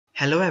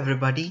Hello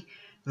everybody,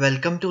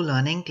 welcome to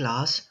learning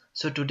class.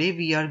 So today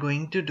we are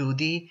going to do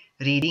the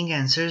reading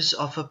answers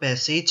of a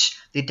passage.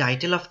 The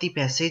title of the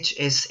passage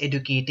is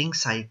Educating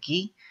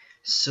Psyche.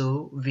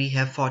 So we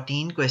have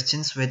 14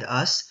 questions with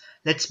us.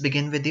 Let's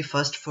begin with the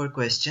first 4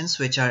 questions,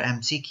 which are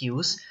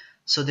MCQs.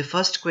 So the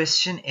first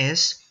question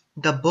is,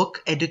 the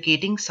book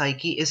Educating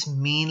Psyche is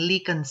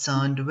mainly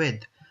concerned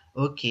with.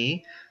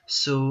 Okay,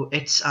 so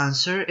its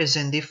answer is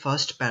in the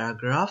first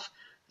paragraph.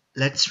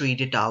 Let's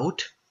read it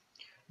out.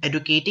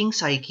 Educating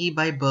Psyche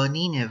by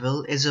Bernie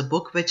Neville is a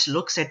book which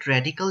looks at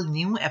radical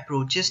new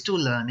approaches to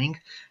learning,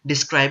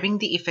 describing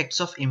the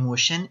effects of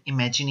emotion,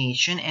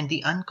 imagination, and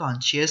the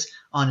unconscious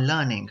on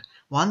learning.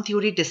 One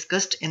theory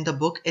discussed in the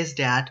book is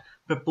that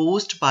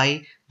proposed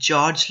by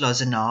George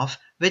Lozanov,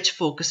 which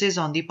focuses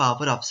on the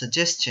power of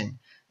suggestion.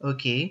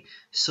 Okay,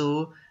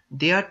 so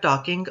they are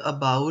talking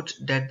about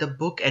that the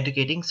book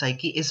Educating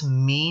Psyche is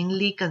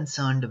mainly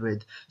concerned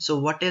with. So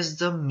what is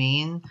the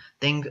main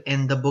thing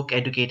in the book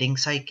Educating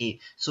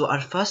Psyche? So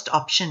our first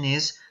option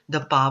is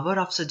the power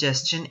of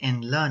suggestion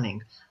in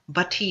learning.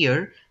 But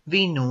here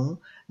we know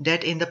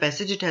that in the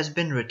passage it has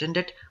been written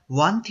that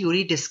one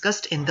theory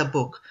discussed in the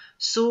book.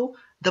 So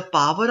the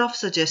power of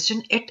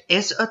suggestion, it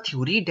is a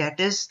theory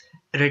that is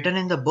written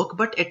in the book,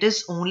 but it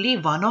is only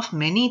one of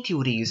many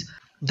theories.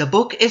 The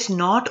book is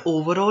not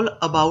overall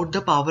about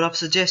the power of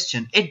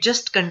suggestion. It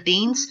just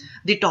contains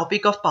the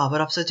topic of power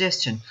of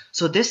suggestion.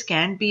 So this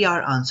can be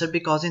our answer,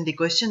 because in the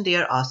question they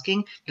are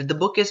asking that the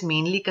book is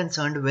mainly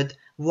concerned with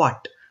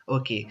what.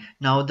 Okay,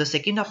 now the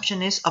second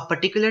option is a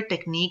particular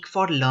technique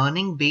for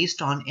learning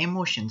based on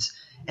emotions.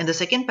 In the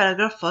second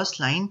paragraph, first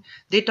line,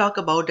 they talk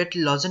about that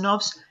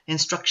Lozanov's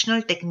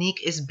instructional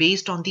technique is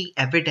based on the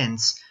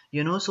evidence.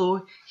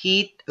 So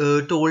he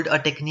told a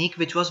technique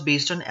which was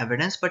based on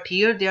evidence, but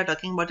here they are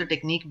talking about a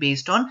technique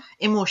based on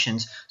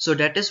emotions. So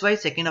that is why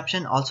second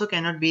option also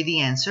cannot be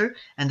the answer.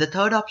 And the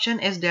third option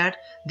is that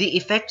the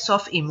effects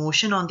of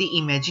emotion on the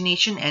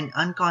imagination and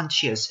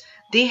unconscious.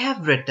 They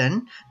have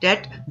written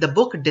that the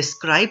book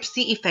describes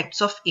the effects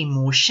of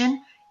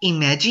emotion,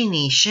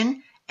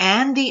 imagination,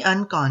 and the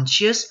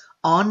unconscious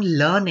on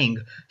learning.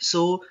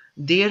 So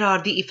there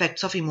are the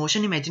effects of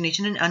emotion,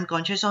 imagination, and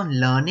unconscious on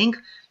learning,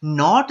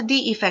 not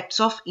the effects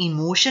of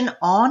emotion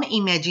on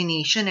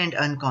imagination and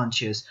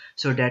unconscious.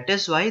 So that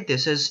is why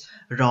this is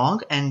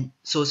wrong, and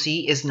so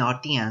C is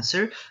not the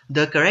answer.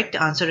 The correct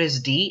answer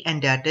is D,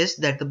 and that is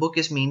that the book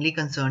is mainly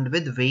concerned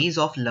with ways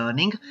of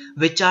learning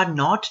which are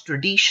not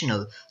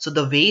traditional. So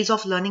the ways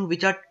of learning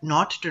which are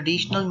not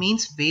traditional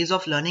means ways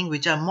of learning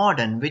which are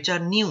modern, which are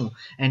new.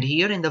 And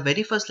here in the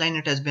very first line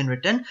it has been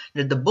written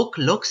that the book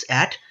looks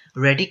at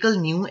radical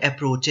new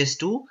approaches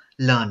to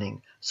learning.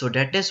 So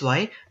that is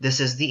why this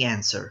is the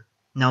answer.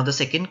 Now the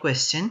second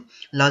question,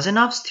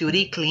 Lozanov's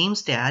theory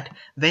claims that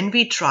when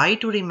we try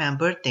to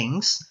remember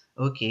things,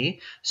 okay,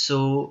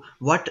 so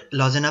what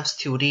Lozanov's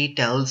theory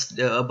tells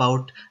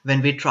about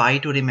when we try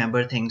to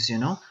remember things.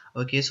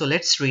 Okay, so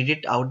let's read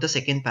it out, the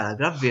second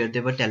paragraph where they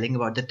were telling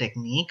about the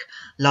technique.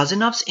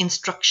 Lozanov's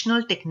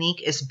instructional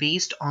technique is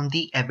based on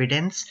the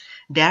evidence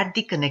that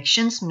the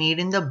connections made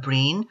in the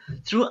brain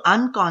through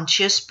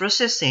unconscious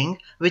processing,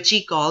 which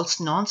he calls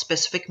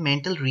non-specific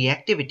mental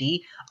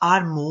reactivity,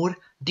 are more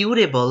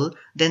durable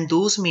than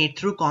those made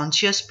through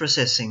conscious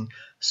processing.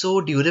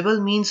 So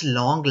durable means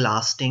long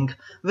lasting,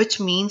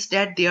 which means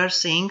that they are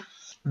saying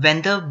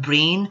when the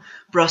brain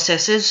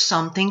processes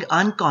something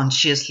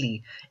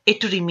unconsciously,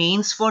 it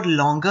remains for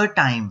longer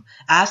time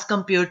as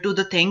compared to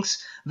the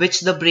things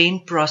which the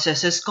brain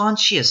processes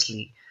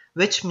consciously,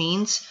 which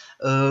means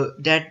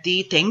that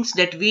the things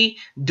that we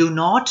do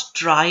not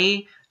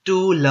try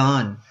to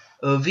learn,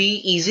 we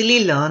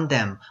easily learn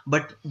them,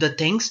 but the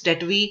things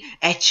that we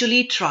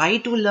actually try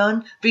to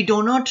learn, we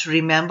do not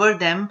remember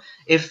them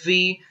if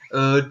we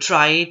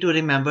try to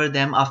remember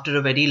them after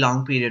a very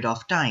long period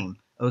of time.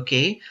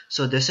 Okay,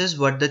 so this is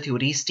what the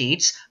theory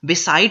states.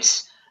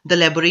 Besides the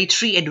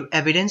laboratory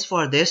evidence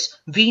for this,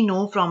 we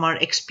know from our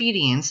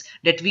experience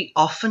that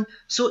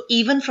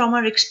even from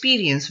our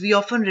experience, we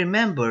often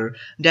remember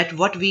that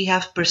what we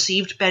have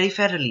perceived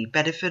peripherally.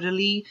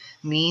 Peripherally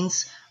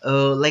means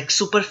like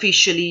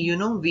superficially,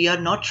 we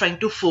are not trying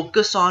to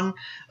focus on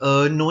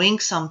knowing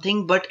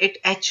something, but it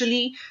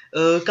actually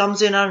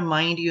comes in our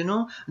mind,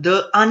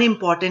 the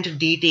unimportant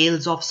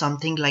details of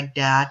something like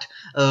that,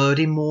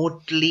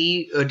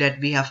 remotely that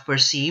we have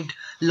perceived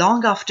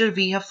long after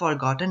we have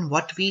forgotten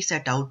what we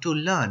set out to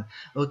learn.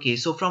 Okay,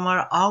 so from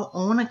our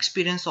own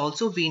experience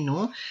also, we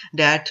know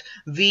that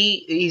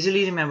we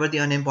easily remember the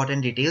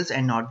unimportant details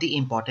and not the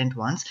important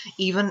ones.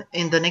 Even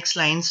in the next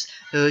lines,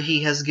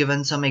 he has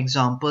given some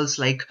examples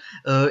like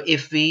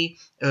if we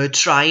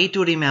try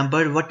to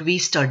remember what we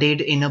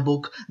studied in a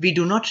book, we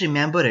do not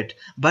remember it,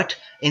 but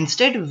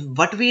instead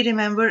what we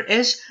remember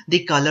is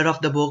the color of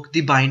the book,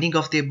 the binding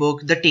of the book,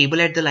 the table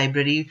at the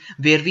library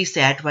where we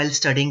sat while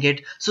studying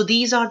it. So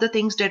these are the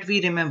things that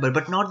we remember,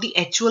 but not the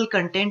actual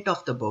content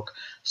of the book.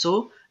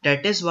 So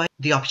that is why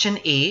the option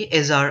A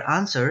is our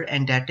answer,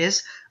 and that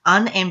is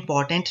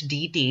unimportant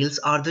details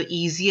are the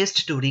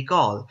easiest to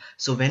recall.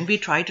 So when we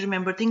try to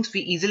remember things,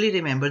 we easily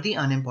remember the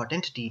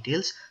unimportant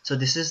details. So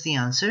this is the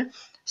answer.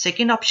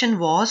 Second option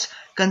was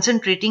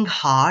concentrating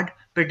hard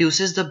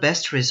produces the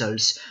best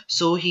results.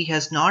 So he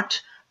has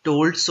not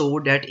told so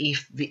that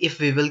if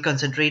we will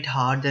concentrate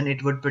hard, then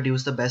it would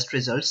produce the best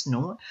results.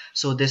 No,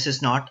 so this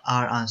is not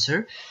our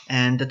answer.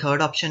 And the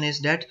third option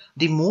is that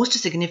the most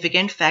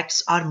significant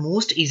facts are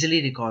most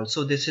easily recalled.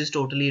 So this is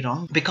totally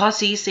wrong, because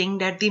he is saying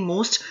that the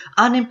most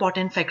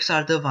unimportant facts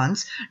are the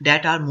ones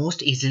that are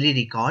most easily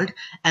recalled.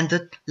 And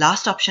the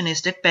last option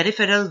is that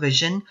peripheral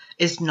vision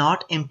is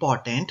not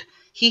important.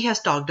 He has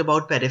talked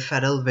about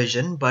peripheral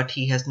vision, but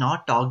he has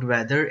not talked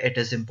whether it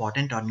is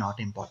important or not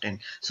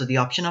important. So the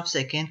option of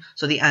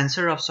the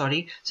answer of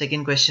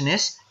second question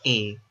is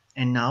A.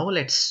 And now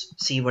let's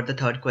see what the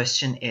third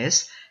question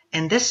is.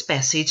 In this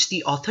passage,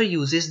 the author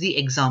uses the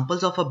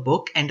examples of a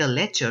book and a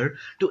lecture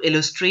to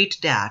illustrate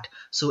that.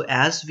 So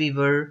as we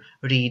were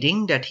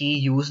reading that he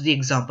used the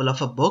example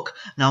of a book,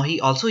 now he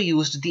also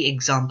used the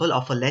example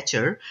of a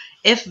lecture.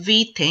 If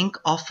we think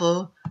of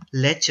a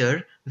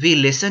lecture we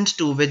listened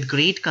to with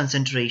great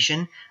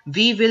concentration,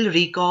 we will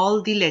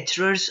recall the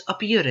lecturer's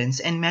appearance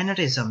and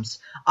mannerisms,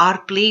 our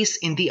place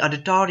in the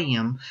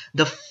auditorium,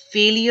 the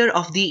failure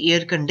of the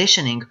air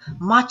conditioning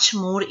much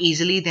more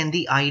easily than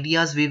the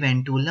ideas we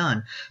went to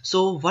learn.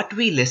 So what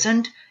we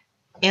listened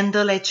in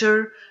the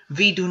lecture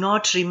we do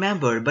not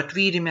remember, but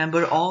we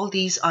remember all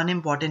these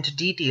unimportant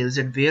details,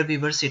 that where we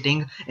were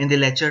sitting in the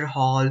lecture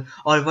hall,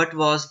 or what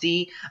was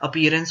the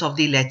appearance of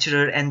the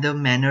lecturer and the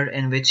manner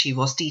in which he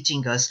was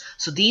teaching us.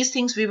 So these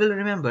things we will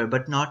remember,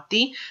 but not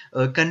the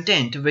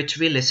content which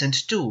we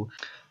listened to.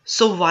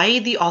 So why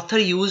the author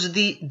used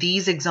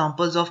these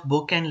examples of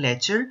book and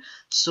lecture?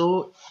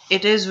 So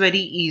it is very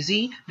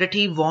easy that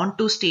he want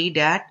to state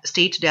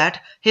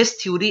that his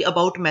theory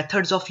about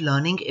methods of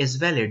learning is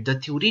valid. The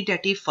theory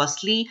that he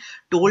firstly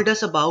told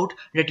us about,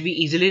 that we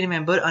easily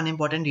remember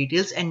unimportant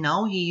details, and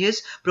now he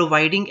is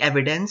providing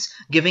evidence,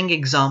 giving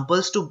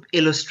examples to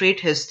illustrate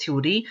his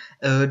theory,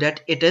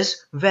 that it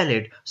is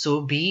valid.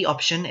 So B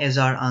option is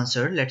our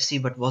answer. Let's see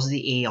what was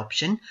the A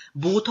option.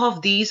 Both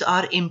of these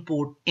are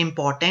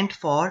important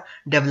for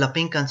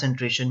developing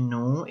concentration.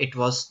 No, it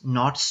was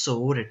not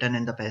so written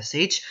in the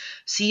passage.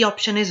 C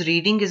option is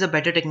reading is a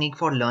better technique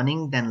for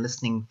learning than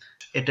listening.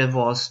 It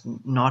was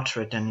not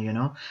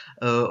written,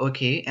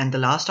 okay. And the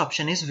last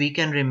option is we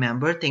can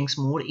remember things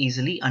more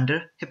easily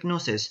under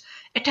hypnosis.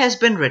 It has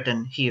been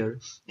written here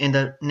in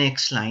the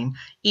next line.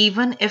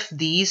 Even if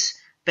these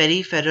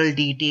peripheral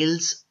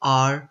details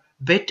are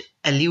bit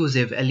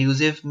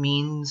elusive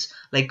means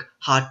like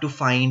hard to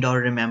find or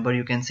remember,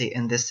 you can say,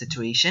 in this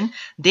situation,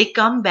 they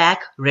come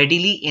back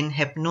readily in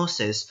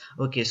hypnosis.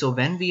 Okay, so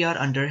when we are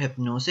under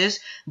hypnosis,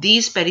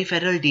 these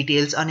peripheral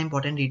details,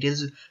 unimportant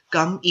details,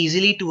 come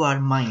easily to our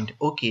mind.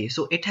 Okay,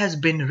 so it has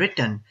been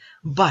written,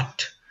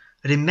 but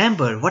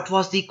remember what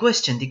was the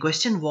question. The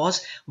question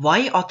was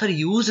why author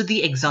used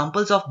the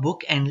examples of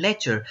book and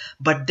lecture.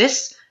 But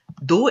this,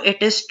 though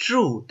it is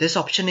true, this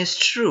option is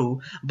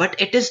true,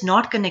 but it is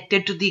not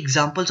connected to the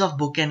examples of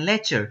book and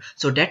lecture.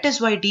 So that is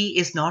why D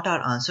is not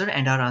our answer,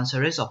 and our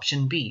answer is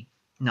option B.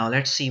 Now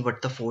let's see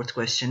what the fourth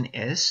question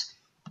is.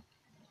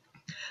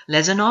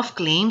 Lesanov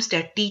claims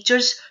that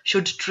teachers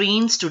should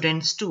train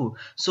students to.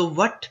 So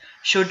what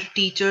should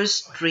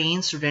teachers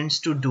train students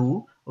to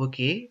do?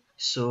 Okay,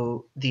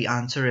 so the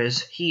answer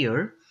is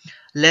here.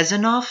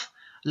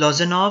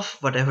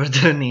 Lozanov, whatever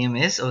the name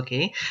is,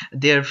 okay,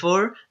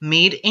 therefore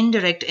made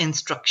indirect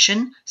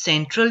instruction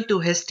central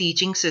to his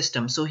teaching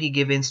system. So he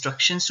gave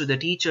instructions to the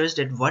teachers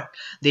that what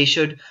they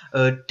should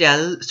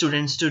tell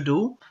students to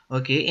do.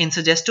 Okay, in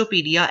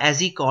Suggestopedia, as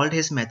he called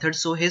his method,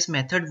 so his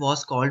method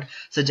was called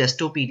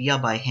Suggestopedia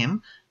by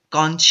him.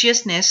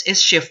 Consciousness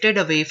is shifted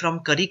away from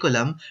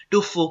curriculum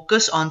to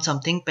focus on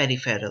something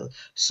peripheral.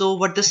 So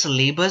what the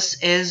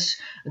syllabus is,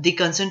 the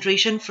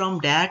concentration from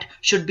that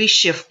should be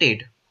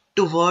shifted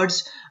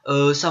towards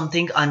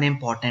something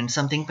unimportant,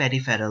 something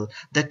peripheral.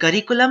 The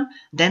curriculum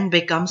then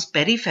becomes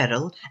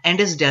peripheral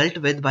and is dealt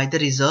with by the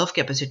reserve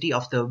capacity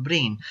of the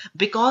brain,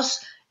 because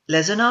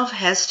Lesanov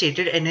has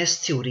stated in his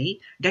theory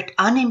that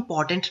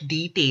unimportant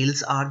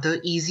details are the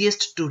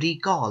easiest to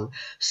recall.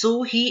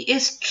 So he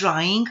is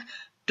trying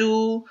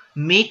to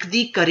make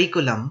the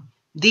curriculum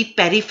the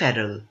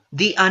peripheral,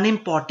 the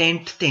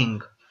unimportant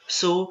thing.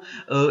 So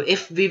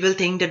if we will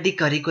think that the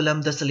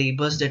curriculum, the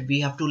syllabus that we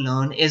have to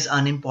learn is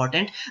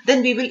unimportant,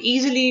 then we will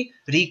easily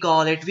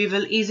recall it, we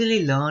will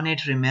easily learn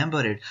it,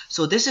 remember it.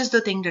 So this is the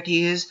thing that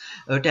he is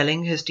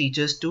telling his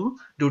teachers to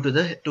do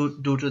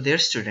to their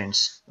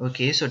students.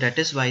 Okay, so that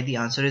is why the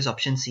answer is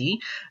option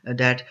C,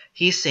 that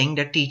he's saying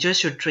that teachers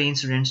should train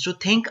students to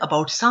think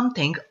about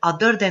something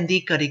other than the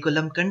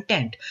curriculum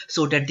content,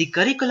 so that the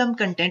curriculum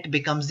content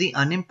becomes the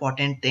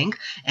unimportant thing,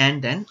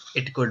 and then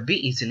it could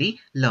be easily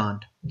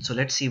learned. So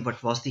let's see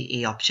what was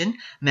the A option.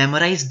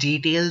 Memorize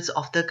details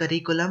of the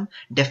curriculum.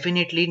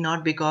 Definitely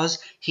not, because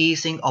he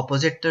is saying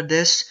opposite to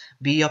this.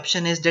 B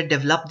option is they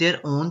develop their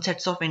own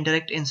sets of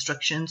indirect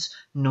instructions.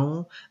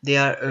 No, they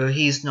are.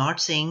 He is not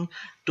saying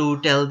to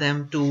tell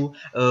them to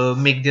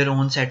make their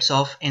own sets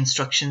of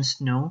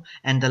instructions. No.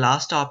 And the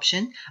last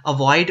option,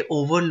 avoid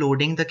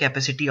overloading the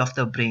capacity of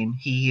the brain.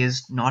 He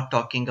is not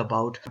talking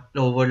about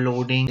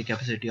overloading the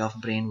capacity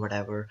of brain,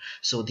 whatever.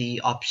 So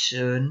the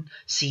option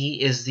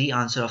C is the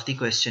answer of the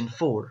question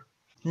 4.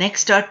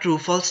 Next are true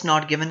false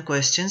not given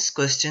questions,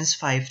 questions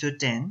 5 to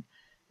 10.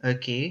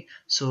 Okay,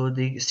 so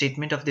the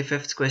statement of the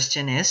fifth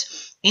question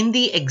is, in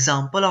the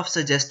example of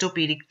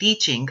suggestopedic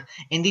teaching,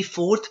 in the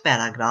fourth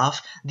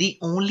paragraph, the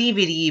only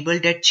variable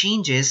that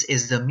changes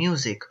is the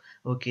music.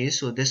 Okay,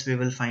 so this we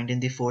will find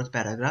in the fourth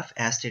paragraph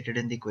as stated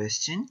in the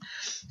question.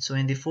 So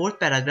in the fourth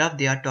paragraph,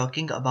 they are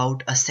talking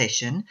about a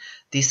session.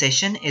 The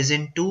session is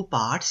in two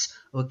parts.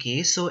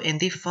 Okay, so in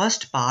the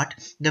first part,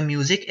 the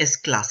music is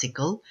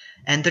classical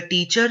and the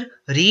teacher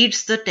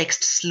reads the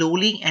text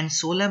slowly and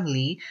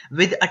solemnly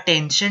with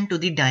attention to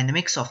the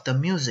dynamics of the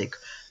music.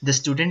 The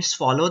students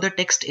follow the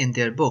text in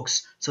their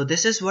books. So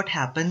this is what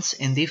happens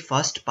in the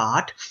first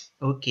part.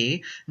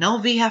 Okay, now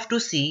we have to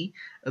see,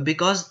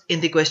 because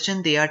in the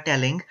question they are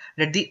telling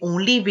that the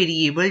only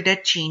variable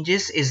that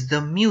changes is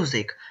the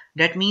music.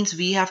 That means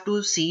we have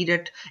to see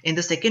that in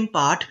the second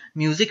part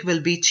music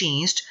will be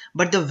changed,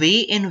 but the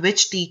way in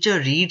which teacher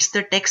reads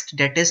the text,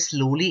 that is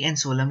slowly and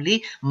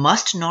solemnly,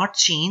 must not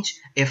change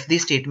if the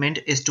statement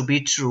is to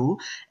be true,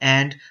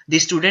 and the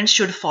students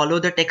should follow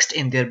the text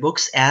in their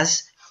books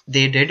as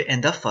they did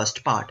in the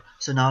first part.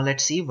 So now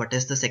let's see what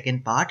is the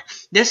second part.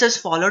 This is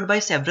followed by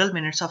several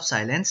minutes of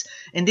silence.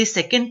 In the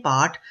second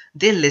part,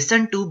 they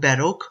listen to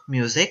Baroque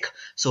music.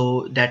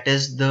 So that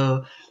is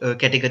the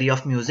category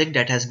of music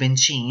that has been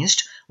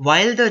changed,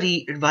 while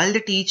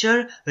the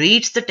teacher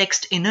reads the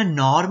text in a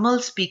normal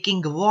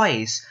speaking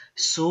voice.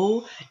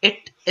 So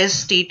it is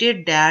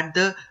stated that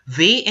the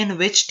way in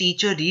which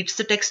teacher reads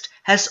the text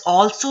has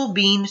also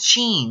been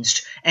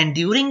changed, and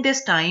during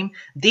this time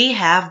they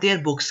have their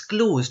books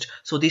closed.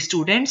 So the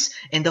students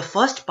in the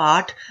first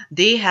part,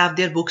 they have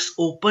their books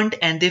opened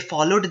and they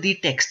followed the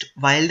text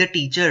while the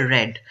teacher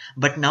read,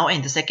 but now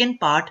in the second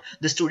part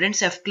the students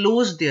have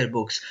closed their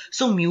books.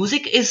 So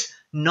music is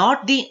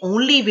not the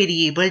only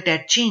variable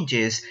that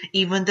changes.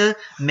 Even the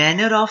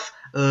manner of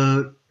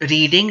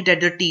reading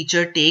that the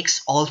teacher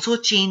takes also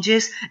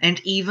changes,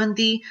 and even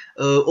the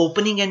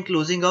opening and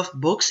closing of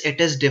books, it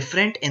is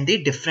different in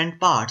the different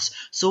parts.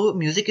 So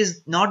music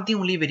is not the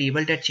only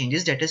variable that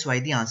changes. That is why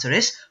the answer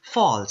is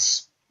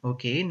false.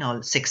 Okay,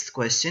 now sixth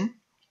question.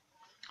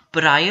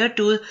 Prior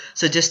to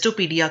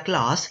Suggestopedia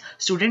class,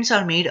 students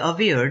are made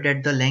aware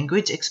that the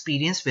language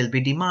experience will be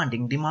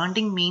demanding.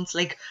 Demanding means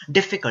like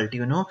difficult,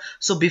 you know.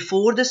 So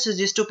before the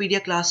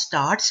Suggestopedia class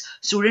starts,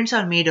 students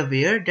are made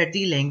aware that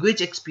the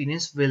language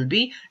experience will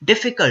be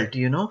difficult,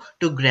 you know,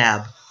 to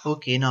grab.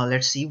 Okay, now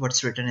let's see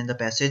what's written in the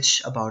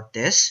passage about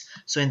this.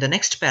 So in the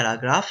next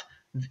paragraph,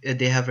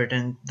 they have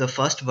written the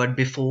first word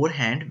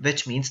beforehand,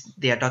 which means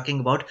they are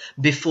talking about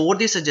before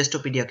the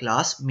Suggestopedia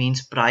class,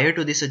 means prior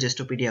to the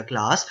Suggestopedia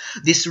class.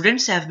 The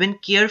students have been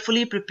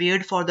carefully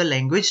prepared for the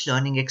language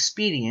learning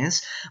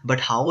experience, but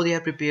how they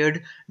are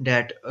prepared,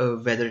 that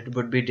whether it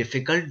would be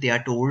difficult, they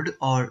are told,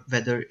 or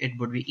whether it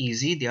would be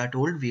easy, they are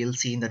told. We'll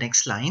see in the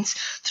next lines.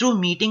 Through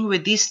meeting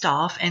with the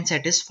staff and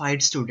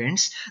satisfied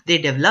students, they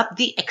develop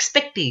the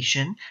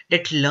expectation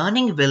that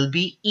learning will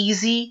be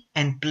easy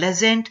and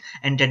pleasant,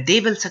 and that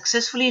they will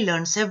successfully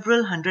learn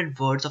several hundred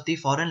words of the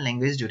foreign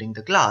language during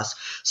the class.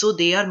 So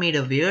they are made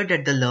aware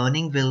that the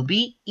learning will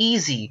be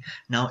easy.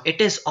 Now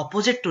it is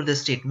opposite to the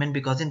statement,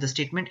 because in the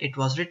statement it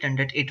was written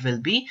that it will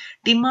be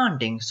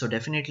demanding. So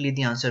definitely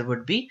the answer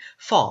would be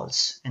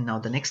false. And now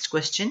the next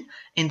question.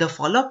 In the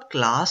follow-up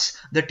class,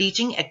 the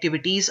teaching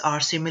activities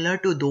are similar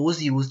to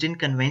those used in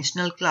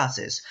conventional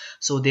classes.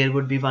 So there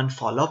would be one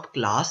follow-up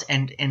class,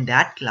 and in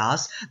that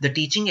class the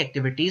teaching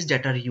activities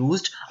that are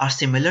used are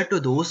similar to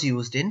those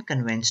used in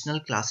conventional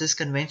classes.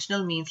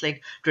 Conventional means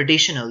like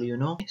traditional, you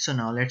know. So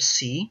now let's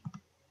see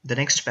the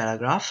next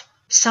paragraph.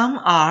 Some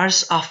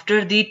hours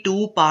after the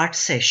two-part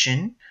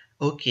session,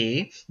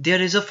 okay,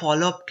 there is a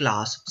follow-up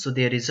class. So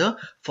there is a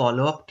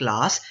follow-up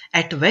class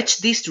at which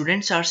the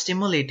students are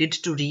stimulated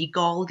to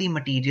recall the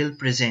material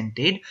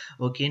presented.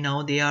 Okay,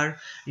 now they are,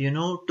 you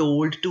know,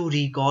 told to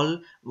recall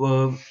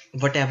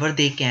whatever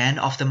they can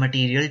of the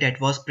material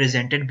that was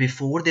presented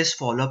before this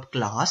follow-up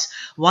class.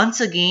 Once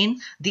again,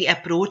 the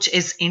approach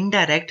is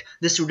indirect.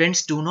 The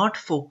students do not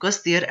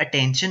focus their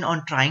attention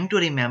on trying to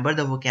remember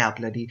the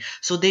vocabulary.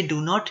 So they do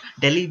not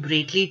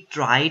deliberately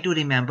try to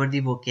remember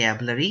the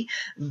vocabulary,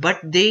 but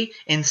they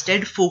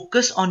instead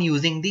focus on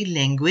using the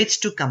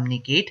language to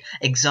communicate,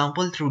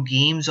 example through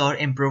games or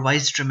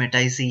improvised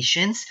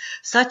dramatizations.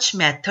 Such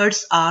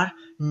methods are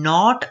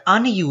not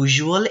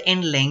unusual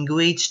in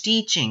language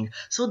teaching.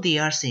 So they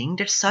are saying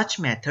that such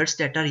methods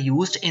that are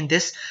used in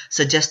this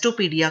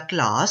Suggestopedia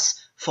class,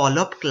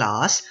 follow-up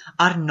class,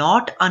 are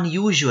not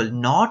unusual.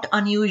 Not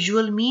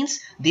unusual means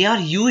they are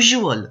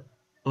usual.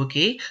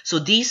 Okay, so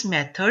these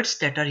methods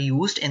that are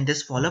used in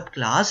this follow-up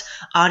class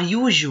are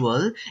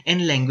usual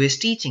in language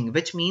teaching,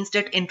 which means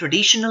that in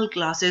traditional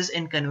classes,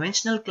 in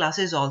conventional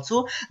classes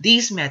also,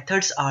 these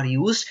methods are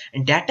used,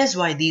 and that is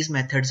why these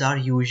methods are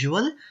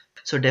usual.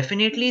 So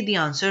definitely the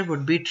answer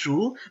would be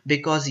true,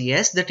 because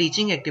yes, the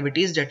teaching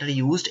activities that are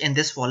used in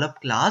this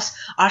follow-up class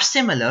are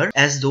similar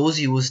as those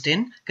used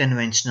in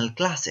conventional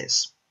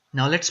classes.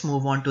 Now let's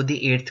move on to the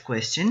 8th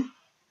question.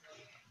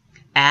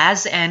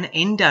 As an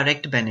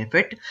indirect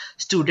benefit,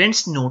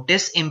 students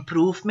notice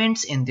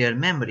improvements in their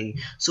memory.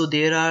 So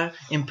there are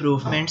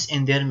improvements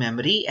in their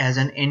memory as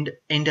an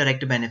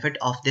indirect benefit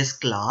of this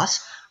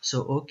class.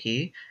 So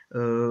okay,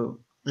 uh,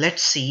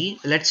 let's see.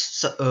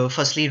 Let's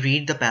firstly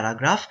read the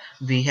paragraph.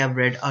 We have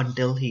read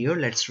until here.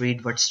 Let's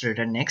read what's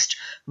written next.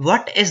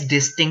 What is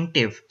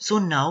distinctive? So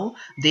now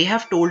they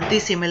have told the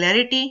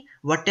similarity.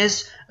 What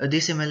is the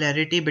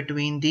similarity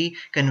between the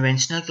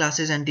conventional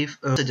classes and the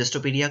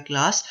Suggestopedia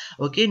class?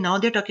 Okay, now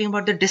they're talking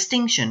about the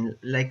distinction,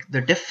 like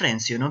the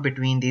difference,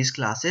 between these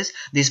classes,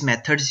 these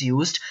methods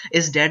used,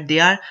 is that they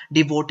are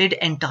devoted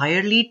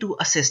entirely to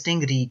assisting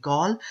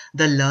recall.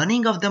 The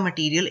learning of the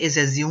material is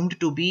assumed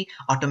to be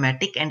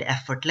automatic and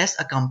effortless,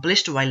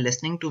 accomplished while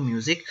listening to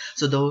music.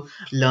 So the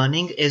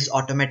learning is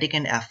automatic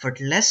and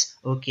effortless.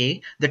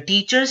 Okay, the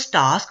teacher's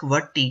task,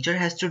 what teacher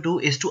has to do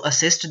is to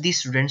assist the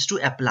students to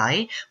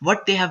apply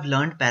what they have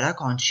learned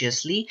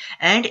paraconsciously,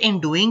 and in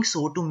doing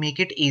so to make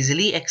it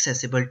easily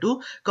accessible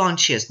to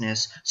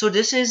consciousness. So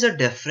this is a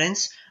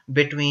difference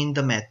between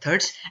the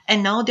methods.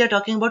 And now they're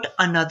talking about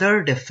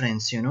another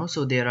difference.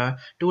 So there are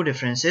two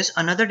differences.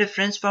 Another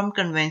difference from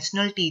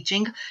conventional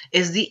teaching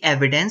is the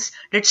evidence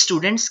that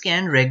students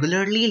can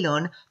regularly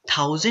learn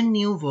 1,000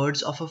 new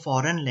words of a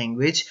foreign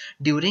language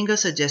during a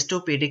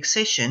suggestopedic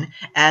session,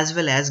 as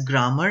well as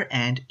grammar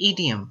and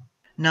idiom.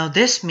 Now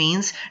this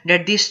means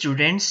that the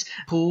students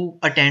who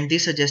attend the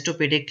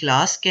Suggestopedic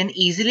class can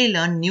easily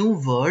learn new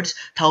words,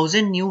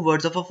 1,000 new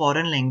words of a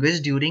foreign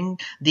language during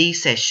the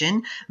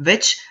session,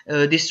 which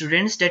the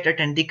students that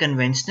attend the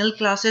conventional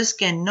classes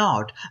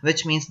cannot,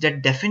 which means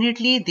that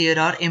definitely there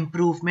are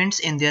improvements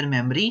in their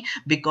memory,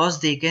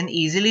 because they can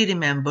easily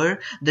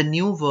remember the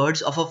new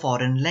words of a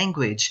foreign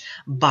language.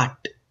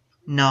 But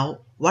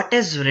now what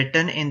is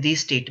written in the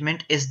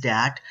statement is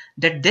that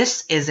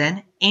this is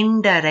an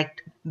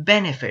indirect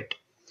benefit.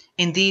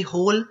 In the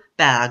whole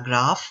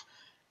paragraph,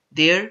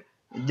 there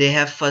they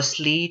have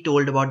firstly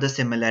told about the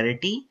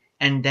similarity,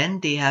 and then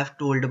they have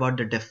told about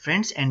the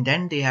difference, and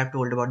then they have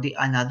told about the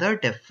another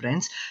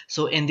difference.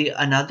 So in the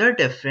another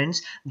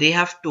difference, they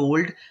have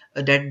told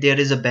that there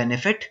is a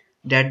benefit,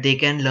 that they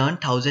can learn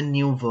 1,000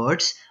 new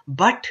words,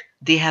 but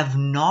they have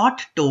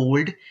not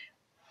told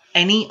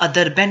any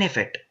other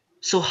benefit.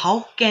 So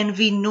how can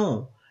we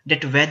know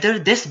that whether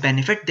this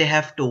benefit they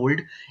have told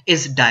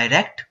is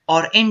direct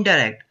or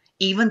indirect?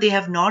 Even they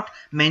have not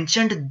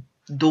mentioned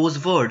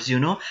those words,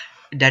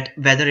 that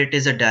whether it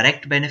is a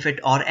direct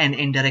benefit or an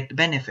indirect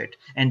benefit,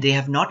 and they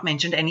have not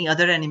mentioned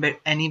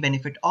any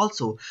benefit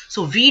also.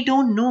 So we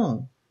don't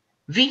know.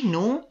 We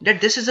know that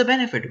this is a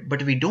benefit,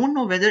 but we don't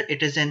know whether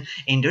it is an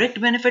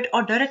indirect benefit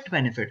or direct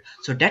benefit.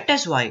 So that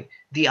is why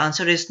the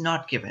answer is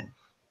not given.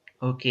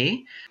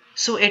 Okay,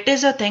 so it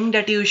is a thing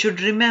that you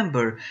should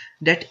remember,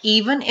 that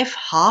even if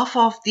half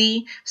of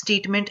the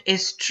statement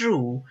is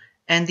true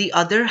and the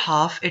other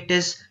half it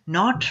is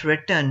not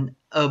written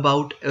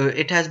about,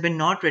 it has been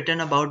not written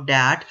about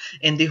that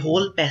in the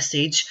whole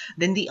passage,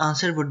 then the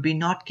answer would be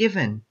not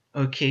given.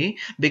 Okay,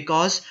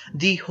 because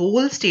the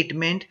whole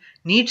statement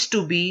needs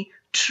to be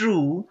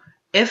true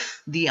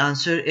if the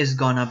answer is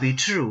gonna be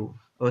true.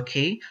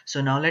 Okay,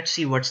 so now let's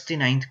see what's the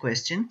 9th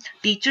question.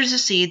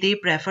 Teachers say they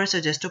prefer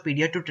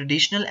Suggestopedia to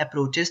traditional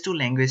approaches to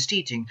language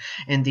teaching.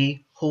 In the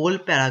whole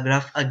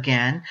paragraph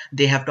again,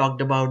 they have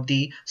talked about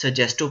the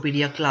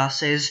Suggestopedia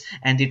classes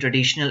and the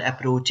traditional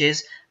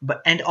approaches,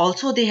 but and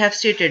also they have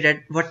stated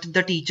that what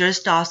the teacher's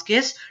task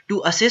is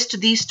to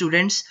assist these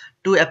students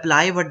to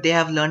apply what they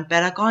have learned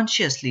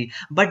paraconsciously,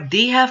 but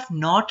they have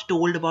not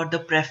told about the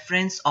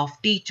preference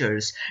of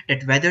teachers,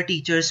 that whether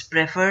teachers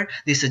prefer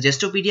the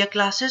Suggestopedia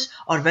classes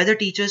or whether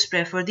teachers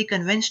prefer the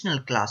conventional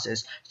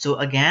classes. So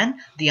again,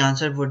 the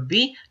answer would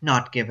be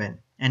not given.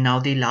 And now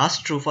the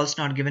last true false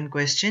not given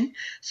question.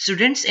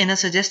 Students in a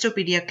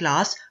Suggestopedia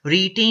class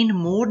retain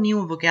more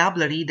new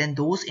vocabulary than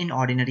those in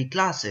ordinary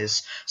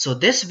classes. So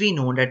this we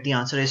know that the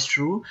answer is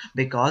true,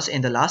 because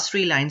in the last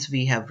 3 lines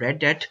we have read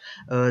that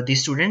the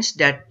students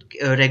that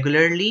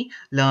regularly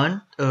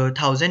learn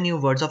 1,000 new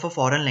words of a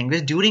foreign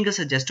language during a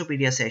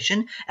Suggestopedia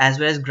session, as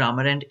well as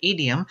grammar and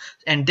idiom.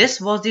 And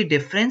this was the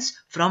difference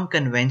from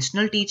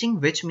conventional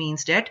teaching, which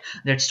means that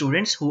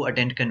students who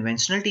attend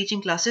conventional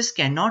teaching classes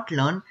cannot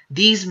learn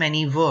these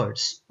many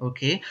words.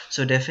 Okay,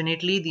 so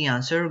definitely the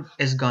answer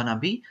is gonna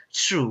be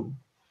true.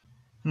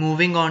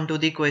 Moving on to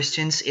the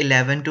questions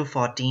 11 to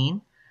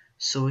 14.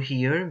 So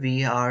here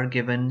we are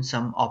given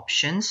some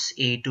options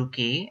A to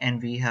K,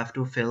 and we have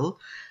to fill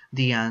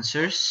the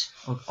answers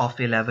of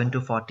 11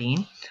 to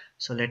 14.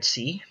 So let's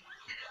see.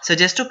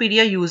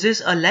 Suggestopedia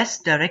uses a less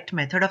direct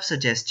method of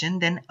suggestion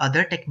than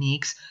other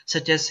techniques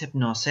such as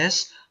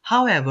hypnosis.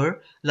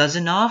 However,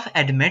 Lozanov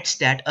admits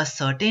that a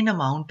certain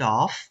amount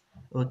of,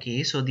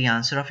 okay, so the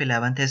answer of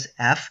 11th is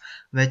F,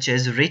 which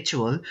is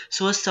ritual.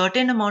 So a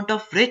certain amount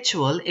of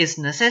ritual is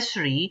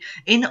necessary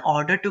in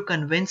order to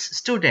convince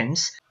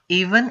students,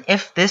 even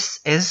if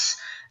this is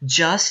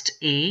just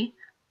a,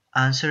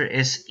 answer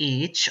is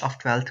H of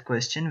 12th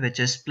question, which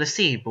is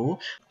placebo.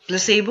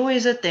 Placebo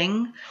is a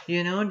thing,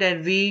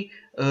 that we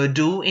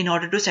do in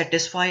order to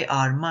satisfy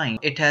our mind.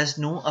 It has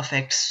no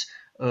effects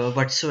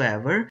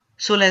whatsoever.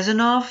 So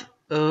Lesanov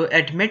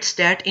admits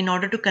that in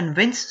order to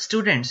convince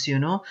students,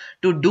 to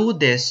do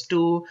this,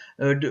 to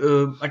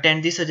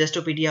attend the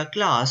Suggestopedia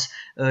class,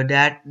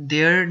 that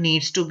there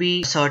needs to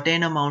be a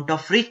certain amount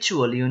of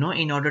ritual,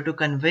 in order to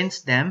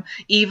convince them,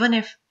 even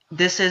if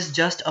this is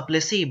just a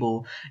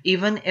placebo,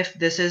 even if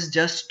this is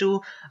just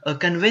to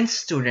convince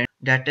students.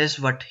 That is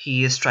what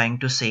he is trying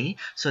to say.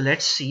 So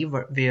let's see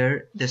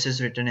where this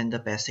is written in the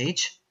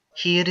passage.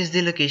 Here is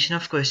the location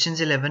of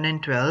questions 11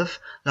 and 12.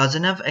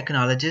 Lozanov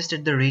acknowledges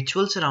that the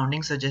ritual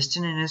surrounding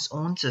suggestion in his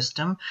own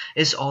system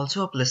is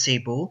also a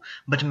placebo,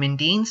 but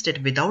maintains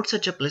that without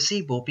such a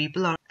placebo,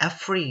 people are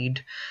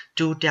afraid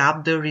to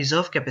tap the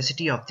reserve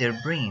capacity of their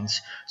brains.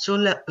 So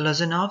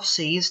Lozanov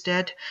says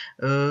that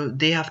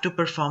they have to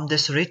perform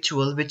this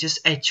ritual, which is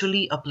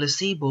actually a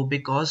placebo,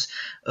 because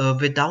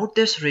without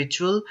this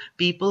ritual,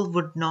 people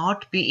would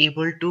not be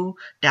able to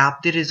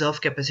tap the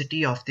reserve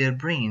capacity of their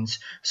brains.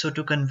 So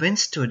to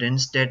convince students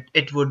that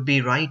it would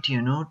be right,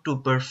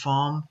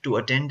 to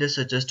attend the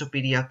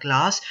Suggestopedia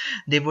class,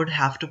 they would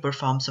have to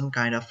perform some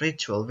kind of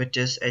ritual, which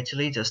is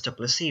actually just a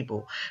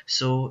placebo.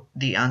 So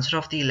the answer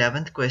of the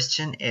 11th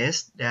question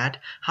is that,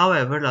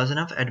 however,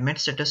 Lozanov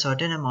admits that a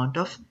certain amount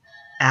of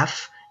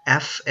F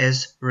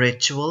is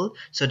ritual.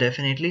 So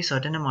definitely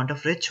certain amount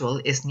of ritual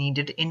is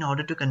needed in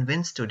order to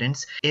convince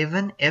students,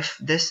 even if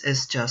this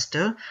is just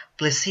a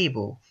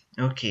placebo.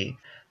 Okay.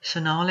 So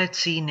now let's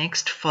see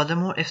next.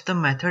 Furthermore, if the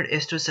method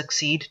is to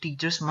succeed,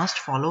 teachers must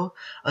follow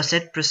a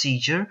set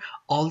procedure.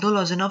 Although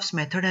Lozanov's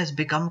method has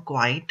become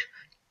quite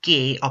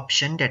K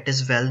option, that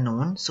is well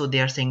known. So they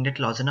are saying that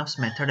Lozanov's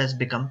method has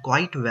become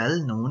quite well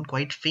known,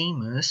 quite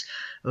famous.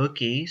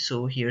 Okay,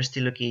 so here's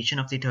the location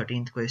of the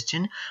 13th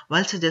question.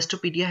 While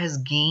Suggestopedia has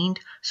gained,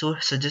 so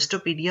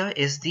Suggestopedia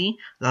is the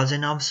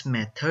Lozanov's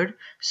method.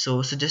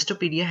 So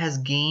Suggestopedia has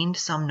gained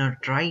some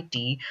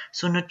notoriety.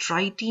 So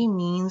notoriety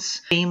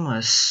means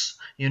famous,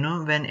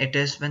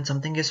 when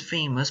something is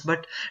famous,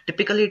 but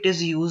typically it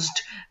is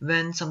used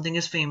when something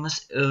is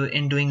famous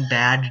in doing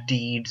bad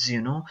deeds,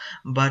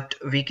 but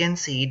we can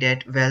see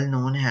that well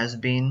known has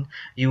been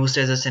used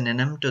as a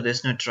synonym to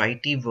this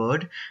notoriety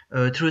word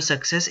through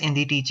success in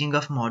the teaching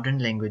of modern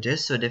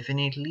languages. So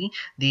definitely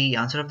the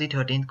answer of the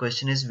 13th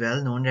question is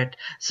well known, that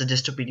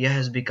Suggestopedia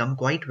has become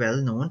quite well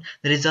known.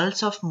 The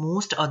results of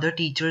most other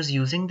teachers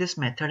using this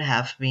method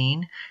have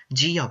been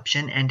G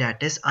option, and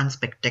that is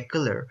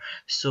unspectacular.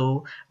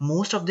 So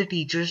most of the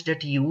teachers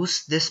that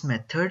use this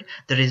method,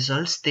 the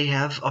results they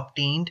have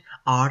obtained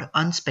are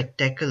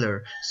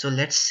unspectacular. So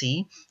let's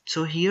see.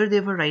 So here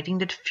they were writing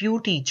that few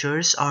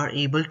teachers are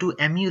able to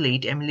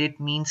emulate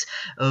means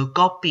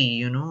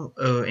copy,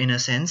 in a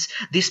sense,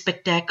 the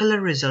spectacular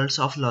results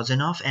of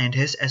Lozanov and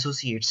his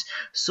associates.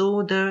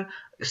 So the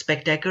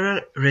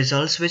spectacular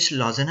results which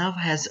Lozanov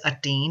has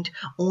attained,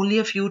 only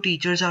a few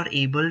teachers are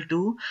able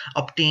to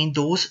obtain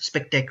those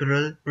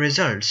spectacular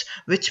results,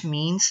 which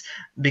means,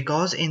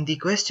 because in the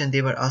question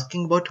they were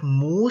asking about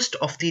most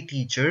of the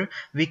teacher,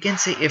 we can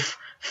say if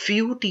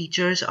few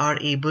teachers are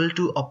able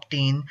to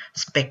obtain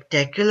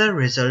spectacular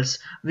results,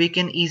 we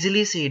can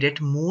easily say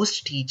that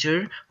most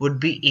teacher would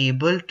be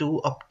able to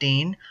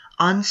obtain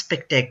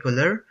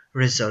unspectacular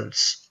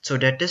results. So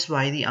that is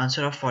why the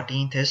answer of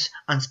 14th is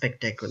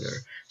unspectacular.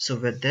 So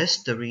with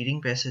this, the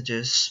reading passage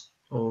is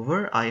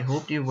over. I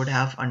hope you would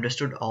have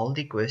understood all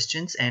the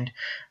questions and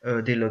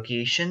the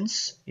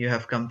locations. You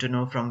have come to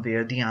know from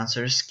where the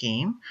answers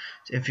came.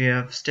 If you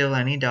have still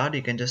any doubt,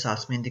 you can just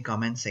ask me in the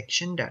comment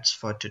section. That's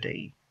for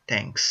today.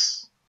 Thanks.